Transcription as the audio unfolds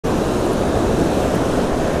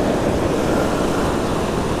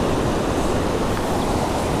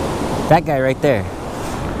That guy right there,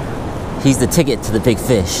 he's the ticket to the big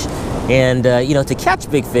fish. And you know, to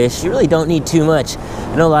catch big fish, you really don't need too much.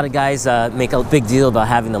 I know a lot of guys make a big deal about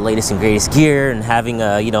having the latest and greatest gear and having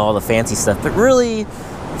you know, all the fancy stuff, but really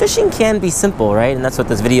fishing can be simple, right? And that's what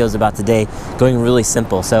this video is about today, going really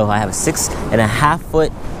simple. So I have a 6.5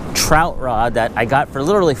 foot trout rod that I got for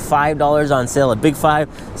literally $5 on sale at Big Five.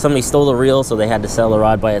 Somebody stole the reel, so they had to sell the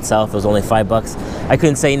rod by itself. It was only $5. I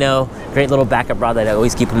couldn't say no. Great little backup rod that I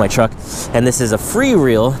always keep in my truck. And this is a free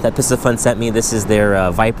reel that Piscifun sent me. This is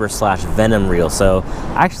their Viper/Venom reel. So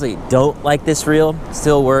I actually don't like this reel.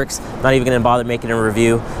 Still works. Not even gonna bother making a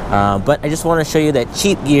review. But I just want to show you that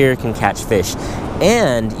cheap gear can catch fish.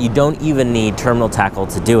 And you don't even need terminal tackle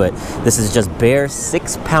to do it. This is just bare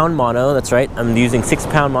 6-pound mono. That's right, I'm using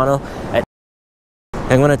 6-pound mono.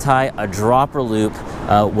 I'm going to tie a dropper loop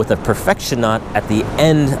with a perfection knot at the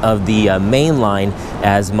end of the main line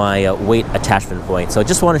as my weight attachment point. So I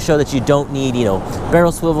just want to show that you don't need, you know,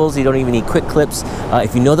 barrel swivels. You don't even need quick clips.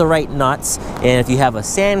 If you know the right knots, and if you have a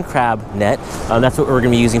sand crab net, that's what we're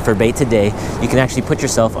going to be using for bait today. You can actually put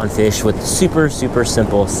yourself on fish with super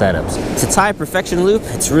simple setups. To tie a perfection loop,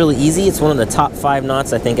 it's really easy. It's one of the top 5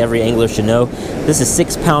 knots I think every angler should know. This is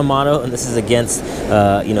 6-pound mono, and this is against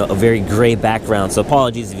you know, a very gray background. So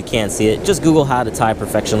apologies if you can't see it. Just Google how to tie a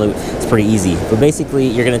perfection loop. It's pretty easy. But basically,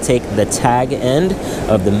 you're going to take the tag end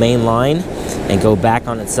of the main line and go back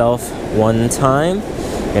on itself one time.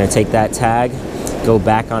 You're going to take that tag, go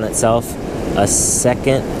back on itself a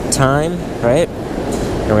second time, right?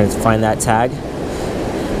 And we're going to find that tag.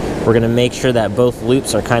 We're going to make sure that both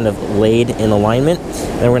loops are kind of laid in alignment.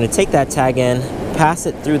 Then we're going to take that tag end, pass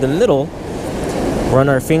it through the middle, run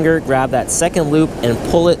our finger, grab that second loop, and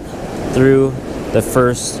pull it through the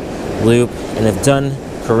first loop. And if done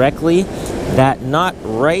correctly, that knot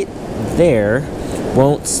right there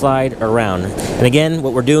won't slide around. And again,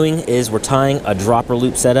 what we're doing is we're tying a dropper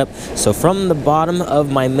loop setup. So from the bottom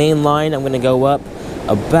of my main line, I'm going to go up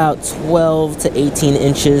about 12 to 18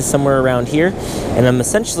 inches, somewhere around here. And I'm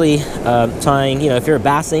essentially tying, you know, if you're a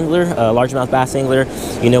bass angler, a largemouth bass angler,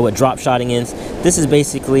 you know what drop shotting is. This is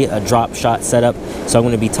basically a drop shot setup. So I'm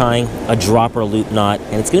going to be tying a dropper loop knot,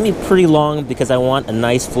 and it's going to be pretty long because I want a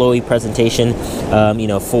nice flowy presentation, you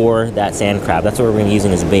know, for that sand crab. That's what we're going to be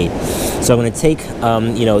using as bait. So I'm going to take,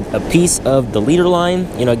 you know, a piece of the leader line.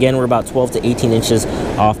 You know, again, we're about 12 to 18 inches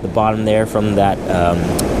off the bottom there from that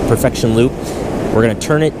perfection loop. We're going to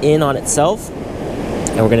turn it in on itself,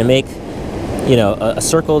 and we're going to make, you know, a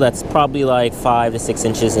circle that's probably like 5 to 6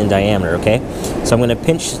 inches in diameter, okay? So I'm going to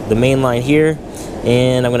pinch the main line here,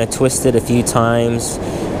 and I'm going to twist it a few times.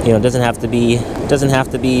 You know, it doesn't have to be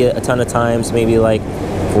a ton of times, maybe like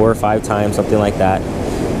 4 or 5 times, something like that.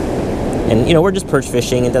 And, you know, we're just perch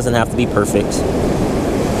fishing. It doesn't have to be perfect.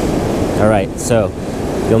 All right, so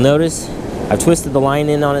you'll notice I've twisted the line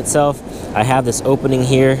in on itself. I have this opening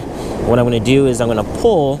here. What I'm going to do is I'm going to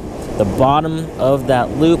pull the bottom of that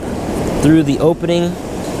loop through the opening,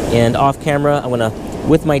 and off camera I'm going to,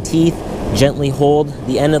 with my teeth, gently hold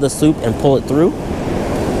the end of this loop and pull it through.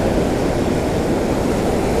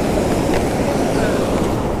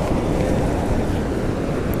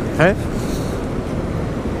 Okay.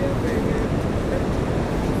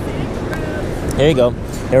 There you go.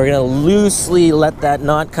 And we're going to loosely let that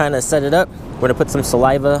knot kind of set it up. We're going to put some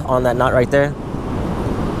saliva on that knot right there.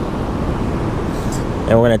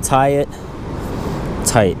 And we're going to tie it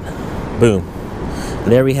tight. Boom.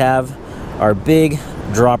 And there we have our big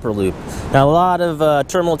dropper loop. Now, a lot of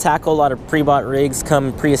terminal tackle, a lot of pre-bought rigs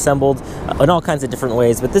come pre-assembled in all kinds of different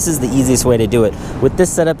ways, but this is the easiest way to do it. With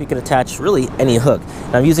this setup, you can attach really any hook.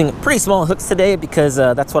 Now, I'm using pretty small hooks today because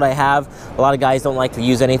that's what I have. A lot of guys don't like to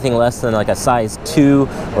use anything less than like a size 2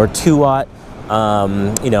 or 2-aught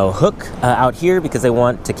you know, hook out here because they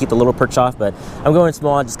want to keep the little perch off, but I'm going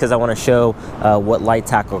small just because I want to show what light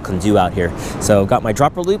tackle can do out here. So got my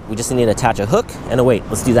dropper loop. We just need to attach a hook and a weight.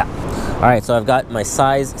 Let's do that. All right, so I've got my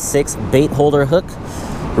size 6 bait holder hook.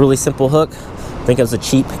 Really simple hook. I think it was a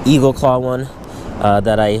cheap Eagle Claw one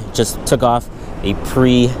that I just took off a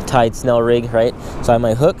pre-tied snell rig, right? So I have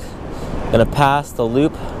my hook. I'm gonna pass the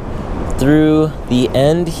loop through the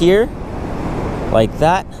end here like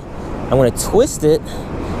that. I'm going to twist it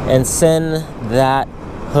and send that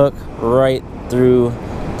hook right through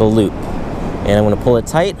the loop. And I'm going to pull it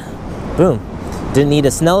tight. Boom. Didn't need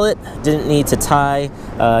to snell it. Didn't need to tie,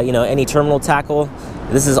 you know, any terminal tackle.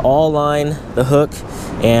 This is all line, the hook,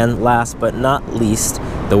 and last but not least,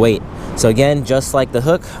 the weight. So again, just like the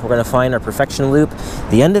hook, we're going to find our perfection loop.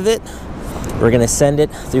 The end of it, we're going to send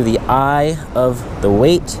it through the eye of the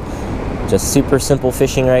weight. Just super simple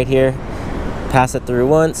fishing right here. Pass it through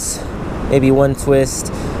once. Maybe one twist,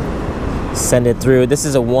 Send it through. This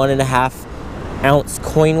is a 1.5 ounce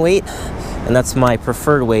coin weight, and that's my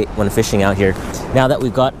preferred weight when fishing out here. Now that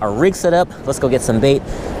we've got our rig set up, let's go get some bait,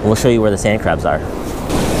 and we'll show you where the sand crabs are.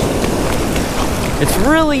 It's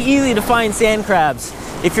really easy to find sand crabs.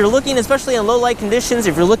 If you're looking, especially in low light conditions,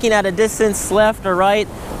 if you're looking at a distance left or right,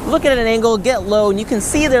 look at an angle, get low, and you can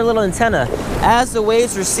see their little antenna. As the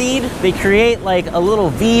waves recede, they create like a little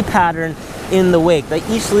V pattern in the wake. They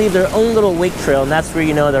each leave their own little wake trail, and that's where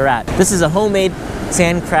you know they're at. This is a homemade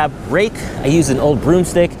sand crab rake. I used an old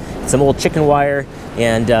broomstick, some old chicken wire,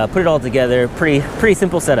 and put it all together. Pretty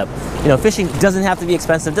simple setup. You know, fishing doesn't have to be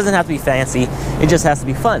expensive, doesn't have to be fancy, it just has to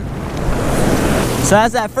be fun. So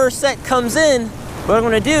as that first set comes in, what I'm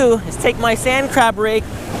going to do is take my sand crab rake,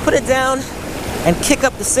 put it down, and kick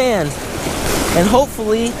up the sand. And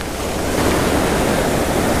hopefully,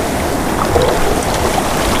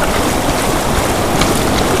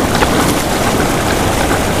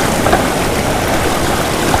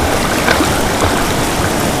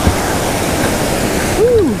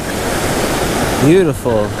 woo,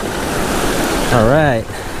 beautiful. All right.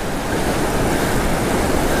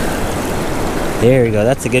 There we go,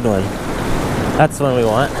 that's a good one. That's the one we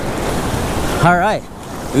want. All right,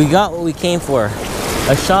 we got what we came for.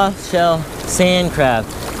 A soft shell sand crab.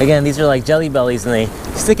 Again, these are like jelly bellies, and they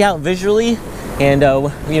stick out visually. And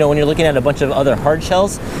you know, when you're looking at a bunch of other hard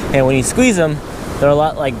shells, and when you squeeze them, they're a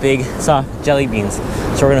lot like big, soft jelly beans.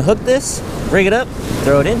 So we're gonna hook this, rig it up,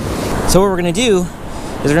 throw it in. So what we're gonna do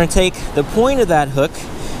is we're gonna take the point of that hook.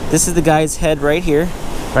 This is the guy's head right here.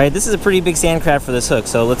 Right, this is a pretty big sand crab for this hook,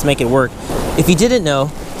 so let's make it work. If you didn't know,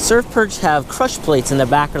 surf perch have crush plates in the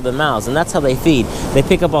back of their mouths, and that's how they feed. They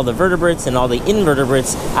pick up all the vertebrates and all the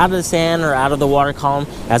invertebrates out of the sand or out of the water column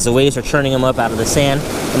as the waves are churning them up out of the sand,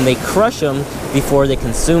 and they crush them before they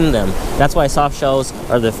consume them. That's why soft shells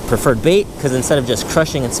are the preferred bait, because instead of just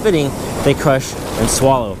crushing and spitting, they crush and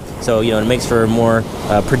swallow. So, you know, it makes for a more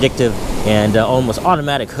predictive and almost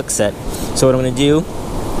automatic hook set. So what I'm going to do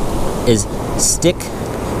is stick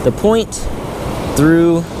the point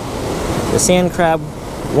through the sand crab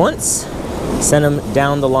once, send them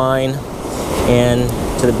down the line, and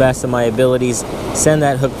to the best of my abilities, send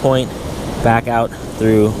that hook point back out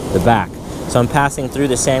through the back. So I'm passing through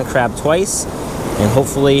the sand crab twice, and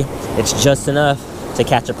hopefully it's just enough to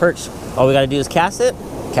catch a perch. All we gotta do is cast it,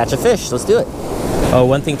 catch a fish. Let's do it. Oh,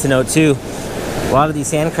 one thing to note too, a lot of these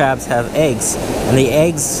sand crabs have eggs, and the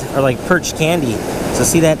eggs are like perch candy. So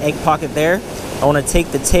see that egg pocket there? I want to take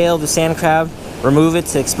the tail of the sand crab, remove it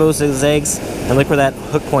to expose those eggs, and look where that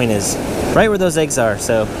hook point is. Right where those eggs are.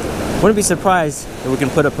 So wouldn't be surprised if we can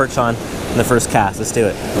put a perch on in the first cast. Let's do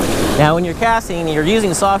it. Now when you're casting and you're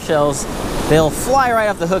using soft shells, they'll fly right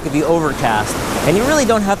off the hook if you overcast. And you really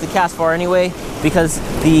don't have to cast far anyway, because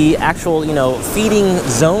the actual, you know, feeding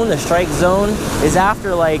zone, the strike zone, is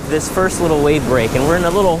after like this first little wave break, and we're in a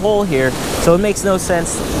little hole here, so it makes no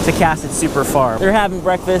sense to cast it super far. They're having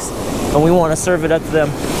breakfast, and we want to serve it up to them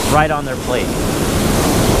right on their plate.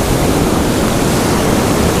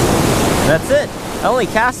 That's it. I only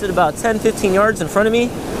casted about 10-15 yards in front of me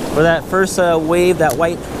where that first wave, that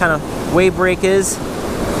white kind of wave break is.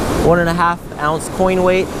 1.5 ounce coin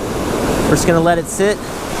weight. We're just gonna let it sit.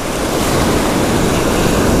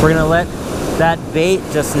 We're gonna let that bait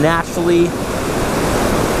just naturally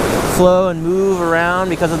flow and move around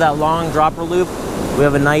because of that long dropper loop. We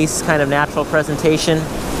have a nice kind of natural presentation.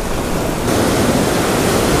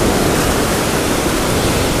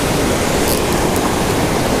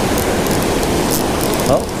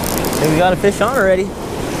 Oh, I think we got a fish on already.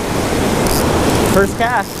 First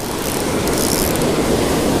cast.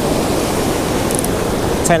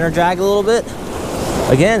 Tighten our drag a little bit.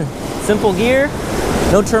 Again, simple gear,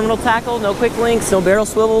 no terminal tackle, no quick links, no barrel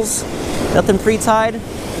swivels, nothing pre-tied.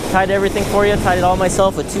 Tied everything for you, tied it all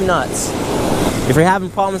myself with 2 knots. If you're having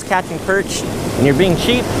problems catching perch and you're being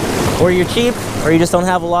cheap, or you just don't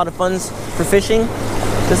have a lot of funds for fishing,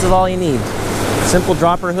 this is all you need. Simple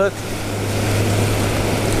dropper hook,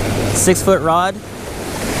 6-foot rod,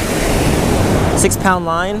 6-pound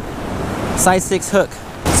line, size 6 hook.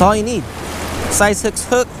 That's all you need. Size 6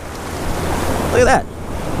 hook. Look at that.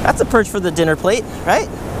 That's a perch for the dinner plate, right?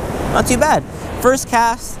 Not too bad. First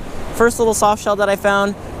cast, first little soft shell that I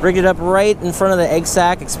found, rigged it up right in front of the egg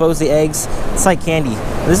sack, exposed the eggs. It's like candy.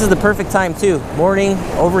 This is the perfect time too. Morning,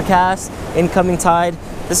 overcast, incoming tide.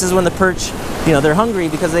 This is when the perch, you know, they're hungry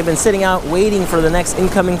because they've been sitting out waiting for the next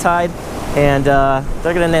incoming tide, and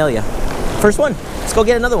they're gonna nail you. First one. Let's go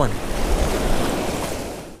get another one.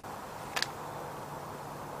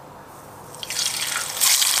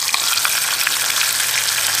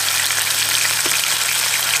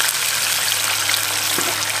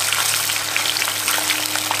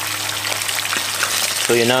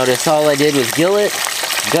 So you notice all I did was gill it,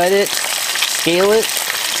 gut it, scale it,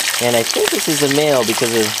 and I think this is a male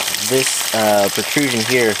because of this protrusion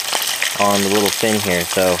here on the little fin here.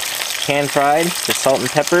 So pan fried, just salt and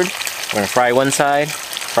peppered. We're gonna fry one side,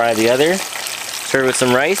 fry the other, serve it with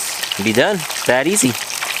some rice, and be done. It's that easy.